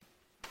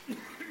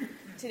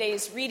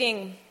Today's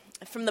reading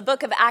from the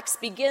book of Acts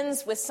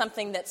begins with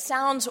something that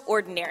sounds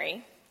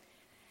ordinary,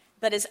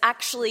 but is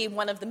actually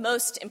one of the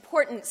most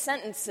important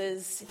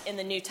sentences in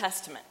the New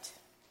Testament.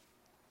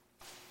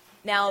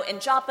 Now,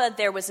 in Joppa,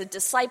 there was a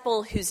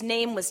disciple whose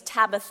name was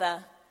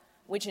Tabitha,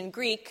 which in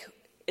Greek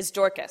is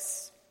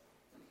Dorcas.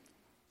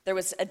 There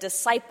was a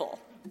disciple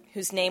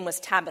whose name was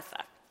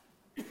Tabitha.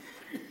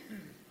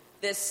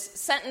 This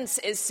sentence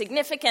is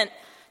significant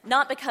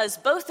not because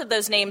both of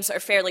those names are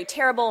fairly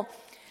terrible,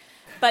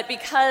 but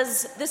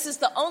because this is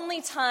the only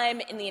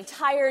time in the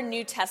entire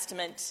New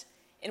Testament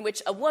in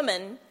which a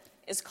woman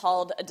is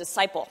called a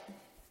disciple.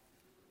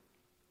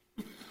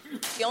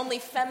 The only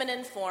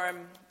feminine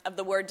form of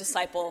the word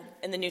disciple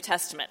in the New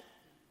Testament.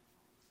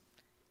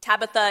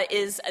 Tabitha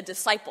is a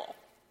disciple.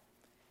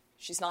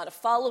 She's not a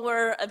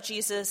follower of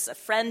Jesus, a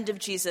friend of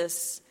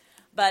Jesus,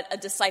 but a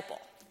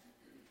disciple,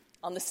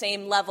 on the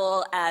same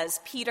level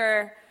as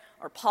Peter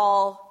or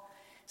Paul,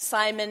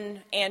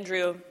 Simon,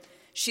 Andrew.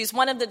 She's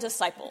one of the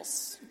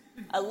disciples,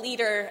 a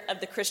leader of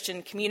the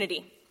Christian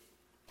community.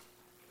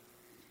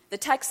 The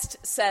text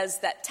says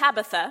that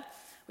Tabitha,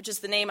 which is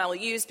the name I will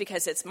use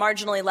because it's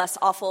marginally less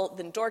awful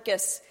than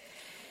Dorcas,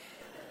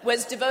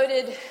 was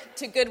devoted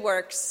to good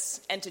works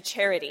and to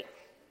charity.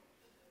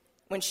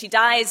 When she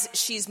dies,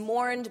 she's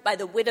mourned by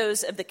the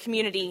widows of the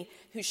community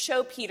who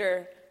show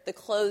Peter the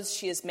clothes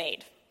she has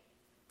made.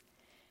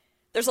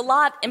 There's a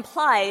lot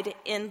implied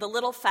in the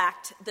little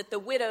fact that the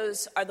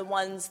widows are the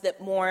ones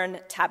that mourn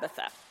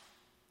Tabitha.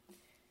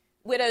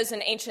 Widows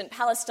in ancient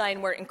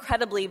Palestine were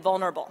incredibly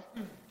vulnerable.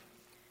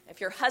 If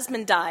your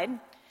husband died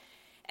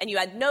and you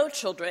had no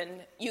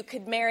children, you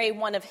could marry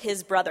one of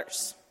his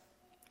brothers.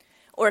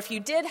 Or if you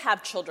did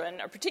have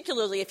children, or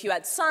particularly if you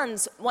had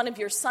sons, one of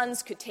your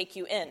sons could take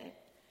you in.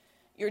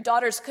 Your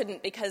daughters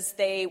couldn't because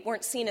they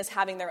weren't seen as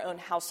having their own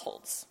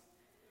households.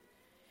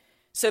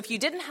 So if you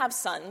didn't have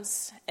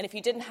sons, and if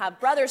you didn't have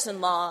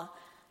brothers-in-law,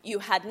 you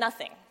had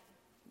nothing.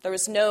 There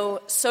was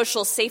no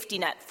social safety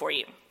net for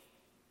you.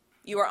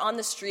 You were on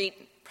the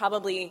street,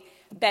 probably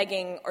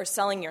begging or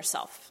selling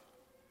yourself.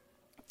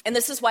 And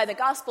this is why the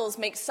Gospels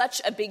make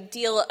such a big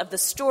deal of the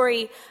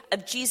story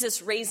of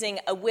Jesus raising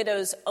a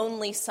widow's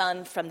only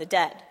son from the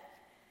dead.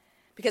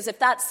 Because if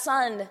that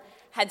son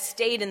had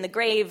stayed in the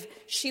grave,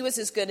 she was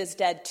as good as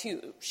dead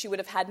too. She would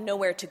have had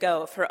nowhere to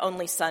go if her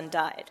only son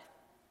died.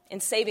 In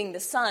saving the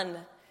son,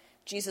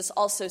 Jesus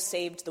also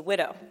saved the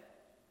widow.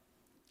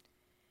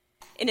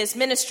 In his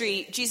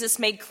ministry, Jesus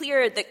made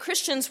clear that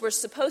Christians were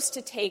supposed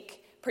to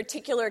take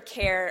particular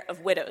care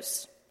of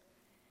widows.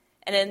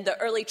 And in the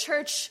early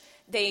church,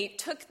 they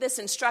took this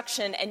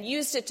instruction and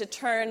used it to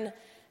turn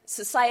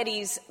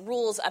society's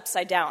rules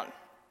upside down.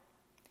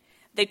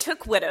 They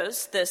took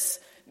widows, this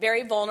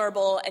very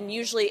vulnerable and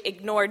usually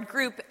ignored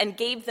group, and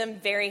gave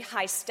them very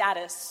high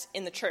status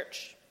in the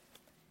church.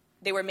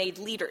 They were made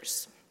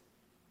leaders.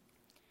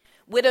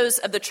 Widows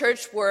of the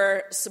church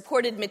were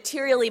supported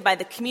materially by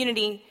the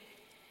community.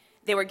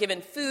 They were given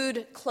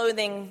food,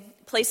 clothing,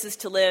 places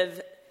to live.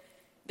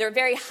 There are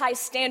very high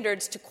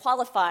standards to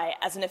qualify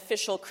as an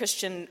official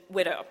Christian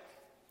widow.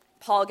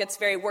 Paul gets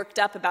very worked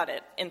up about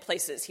it in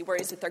places. He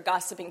worries that they're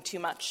gossiping too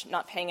much,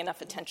 not paying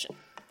enough attention.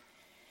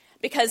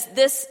 Because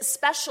this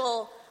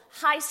special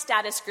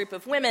high-status group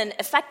of women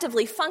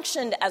effectively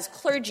functioned as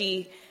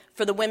clergy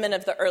for the women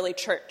of the early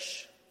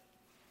church.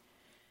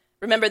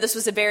 Remember, this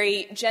was a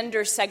very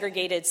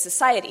gender-segregated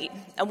society.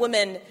 A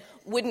woman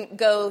wouldn't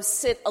go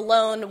sit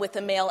alone with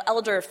a male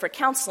elder for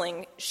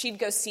counseling. She'd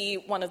go see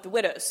one of the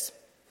widows.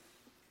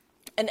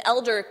 An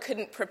elder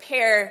couldn't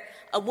prepare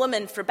a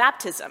woman for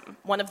baptism.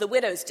 One of the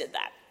widows did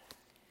that.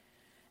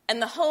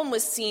 And the home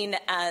was seen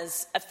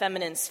as a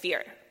feminine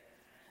sphere.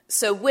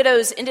 So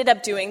widows ended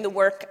up doing the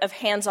work of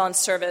hands-on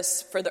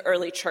service for the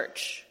early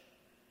church.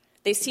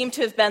 They seem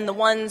to have been the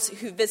ones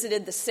who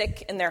visited the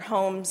sick in their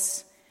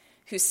homes,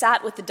 who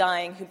sat with the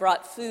dying, who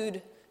brought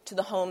food to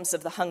the homes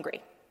of the hungry.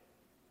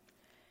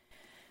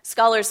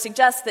 Scholars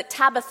suggest that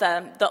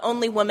Tabitha, the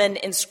only woman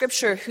in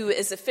Scripture who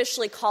is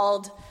officially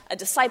called a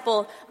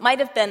disciple, might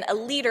have been a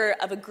leader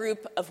of a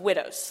group of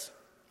widows,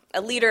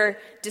 a leader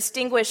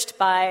distinguished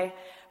by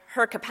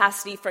her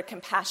capacity for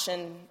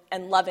compassion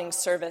and loving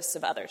service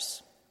of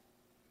others.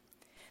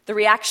 The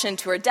reaction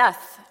to her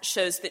death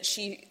shows that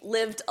she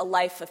lived a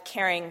life of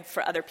caring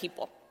for other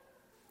people.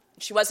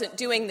 She wasn't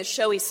doing the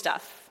showy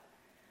stuff.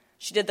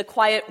 She did the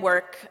quiet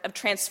work of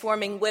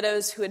transforming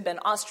widows who had been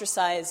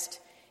ostracized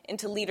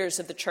into leaders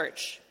of the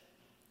church.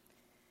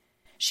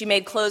 She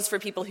made clothes for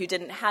people who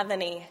didn't have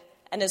any,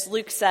 and as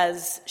Luke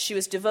says, she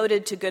was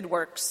devoted to good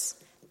works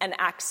and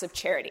acts of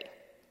charity.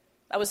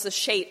 That was the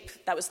shape,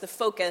 that was the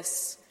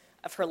focus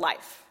of her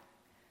life,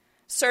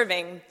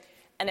 serving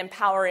and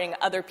empowering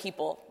other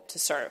people to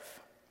serve.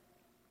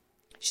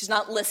 She's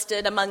not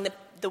listed among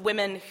the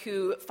women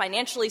who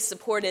financially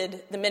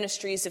supported the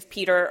ministries of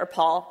Peter or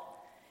Paul.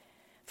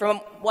 From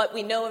what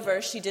we know of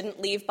her, she didn't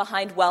leave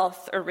behind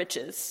wealth or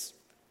riches.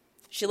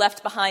 She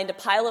left behind a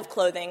pile of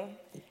clothing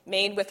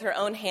made with her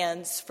own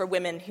hands for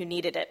women who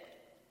needed it.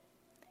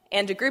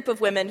 And a group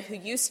of women who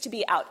used to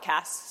be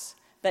outcasts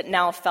but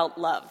now felt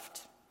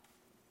loved.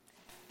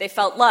 They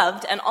felt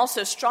loved and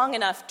also strong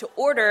enough to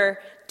order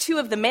 2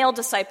 of the male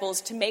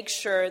disciples to make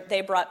sure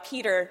they brought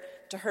Peter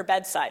to her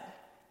bedside.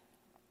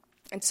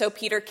 And so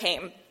Peter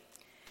came.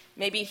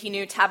 Maybe he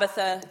knew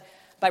Tabitha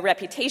by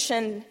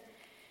reputation.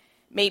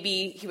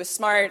 Maybe he was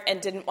smart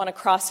and didn't want to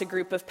cross a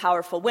group of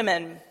powerful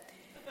women.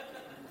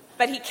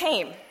 But he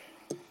came.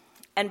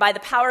 And by the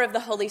power of the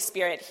Holy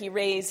Spirit, he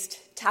raised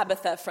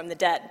Tabitha from the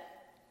dead.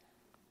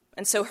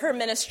 And so her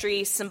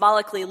ministry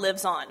symbolically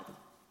lives on.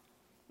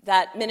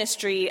 That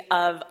ministry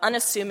of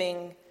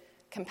unassuming,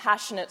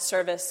 compassionate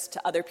service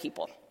to other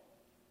people.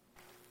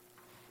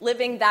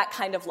 Living that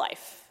kind of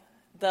life,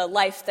 the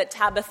life that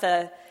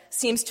Tabitha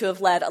seems to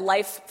have led, a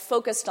life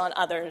focused on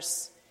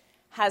others,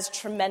 has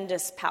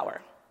tremendous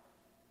power.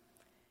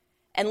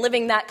 And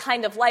living that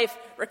kind of life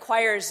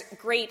requires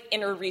great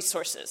inner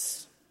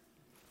resources.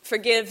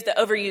 Forgive the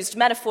overused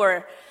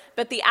metaphor,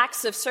 but the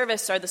acts of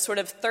service are the sort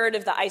of third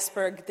of the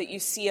iceberg that you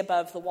see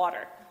above the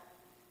water.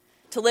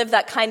 To live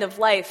that kind of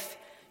life,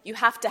 you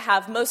have to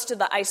have most of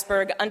the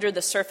iceberg under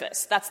the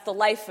surface. That's the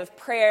life of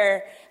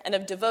prayer and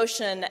of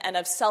devotion and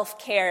of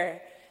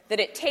self-care that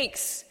it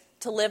takes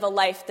to live a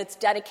life that's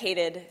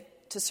dedicated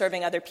to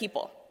serving other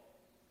people.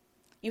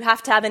 You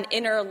have to have an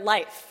inner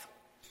life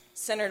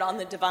centered on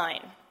the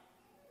divine,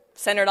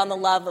 centered on the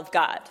love of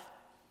God.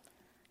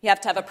 You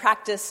have to have a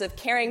practice of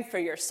caring for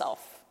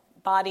yourself,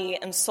 body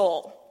and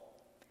soul.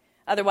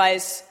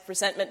 Otherwise,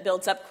 resentment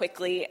builds up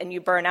quickly and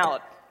you burn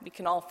out. We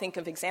can all think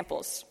of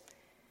examples.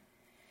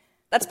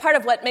 That's part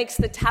of what makes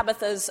the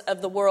Tabithas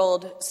of the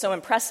world so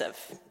impressive,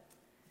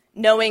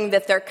 knowing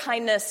that their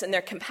kindness and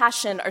their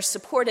compassion are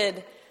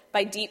supported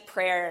by deep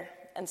prayer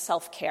and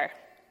self-care.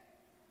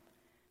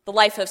 The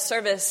life of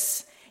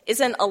service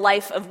isn't a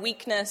life of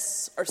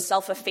weakness or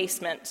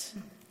self-effacement.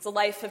 It's a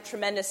life of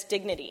tremendous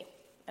dignity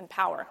and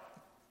power.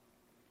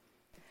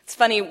 It's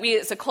funny, we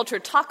as a culture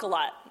talk a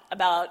lot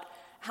about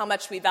how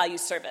much we value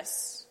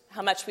service,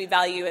 how much we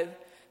value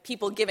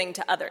people giving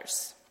to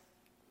others.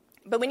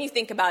 But when you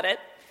think about it,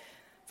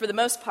 for the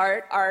most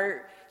part,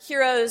 our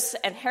heroes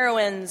and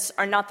heroines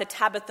are not the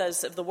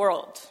Tabithas of the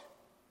world.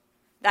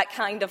 That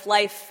kind of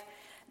life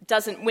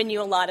doesn't win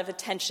you a lot of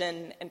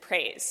attention and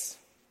praise.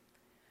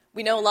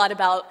 We know a lot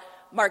about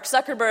Mark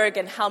Zuckerberg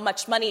and how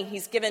much money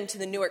he's given to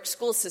the Newark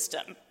school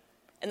system,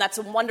 and that's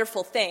a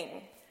wonderful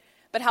thing.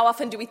 But how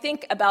often do we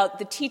think about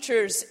the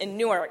teachers in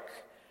Newark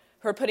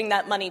who are putting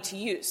that money to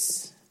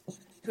use,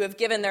 who have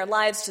given their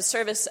lives to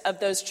service of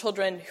those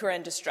children who are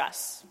in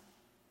distress?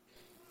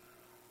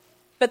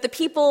 But the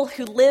people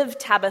who live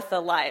Tabitha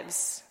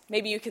lives,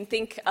 maybe you can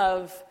think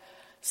of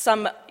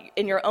some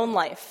in your own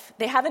life,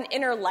 they have an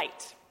inner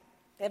light.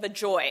 They have a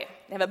joy.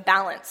 They have a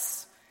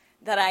balance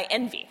that I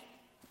envy,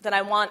 that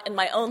I want in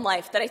my own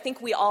life, that I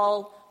think we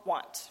all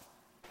want.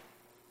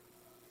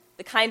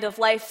 The kind of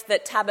life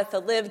that Tabitha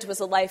lived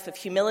was a life of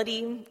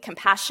humility,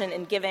 compassion,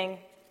 and giving.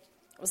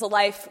 It was a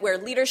life where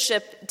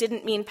leadership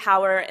didn't mean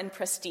power and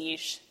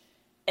prestige.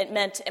 It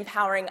meant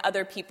empowering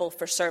other people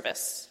for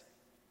service.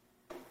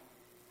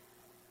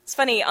 It's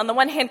funny, on the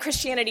one hand,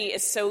 Christianity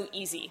is so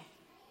easy,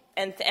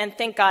 and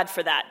thank God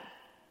for that.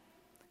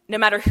 No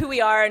matter who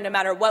we are, no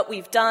matter what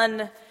we've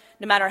done,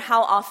 no matter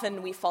how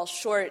often we fall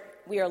short,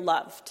 we are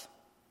loved.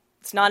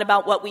 It's not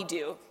about what we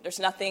do. There's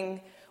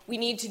nothing we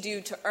need to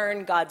do to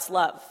earn God's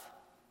love.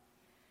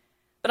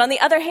 But on the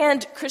other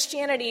hand,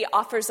 Christianity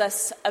offers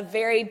us a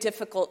very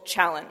difficult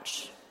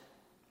challenge,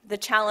 the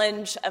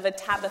challenge of a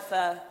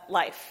Tabitha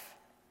life,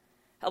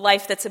 a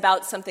life that's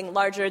about something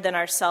larger than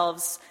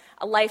ourselves,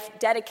 a life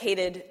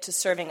dedicated to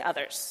serving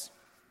others.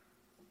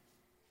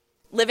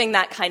 Living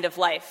that kind of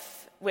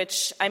life,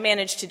 which I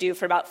manage to do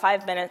for about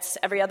 5 minutes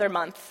every other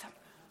month,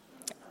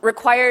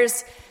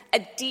 requires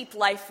a deep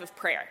life of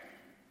prayer.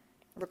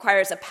 It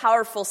requires a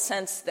powerful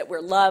sense that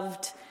we're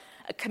loved,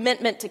 a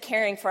commitment to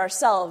caring for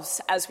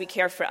ourselves as we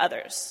care for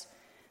others.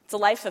 It's a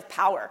life of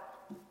power,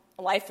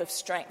 a life of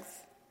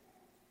strength.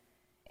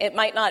 It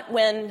might not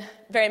win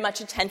very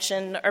much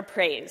attention or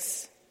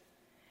praise,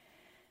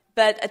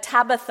 but a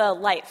Tabitha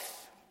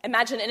life,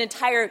 imagine an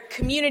entire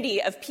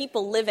community of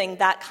people living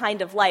that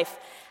kind of life,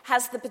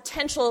 has the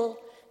potential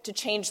to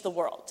change the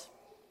world,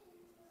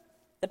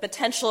 the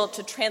potential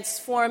to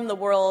transform the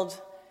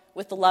world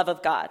with the love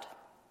of God.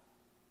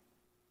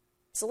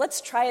 So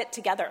let's try it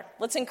together.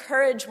 Let's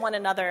encourage one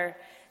another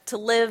to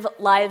live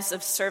lives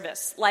of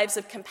service, lives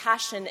of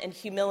compassion and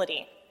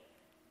humility.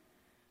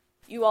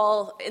 You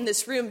all in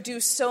this room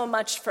do so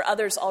much for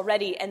others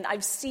already, and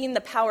I've seen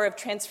the power of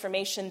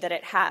transformation that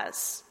it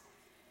has.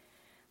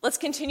 Let's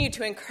continue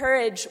to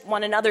encourage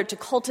one another to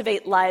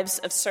cultivate lives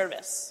of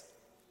service.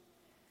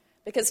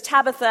 Because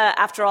Tabitha,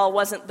 after all,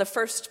 wasn't the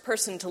first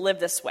person to live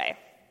this way.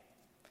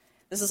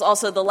 This is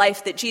also the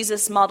life that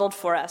Jesus modeled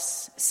for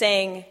us,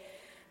 saying,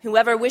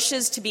 "Whoever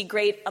wishes to be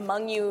great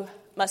among you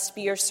must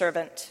be your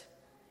servant,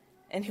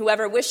 and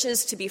whoever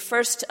wishes to be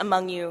first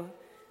among you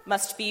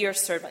must be your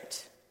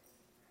servant,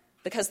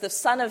 because the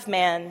Son of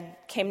Man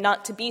came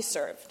not to be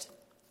served,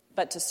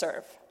 but to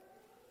serve."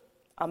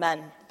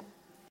 Amen.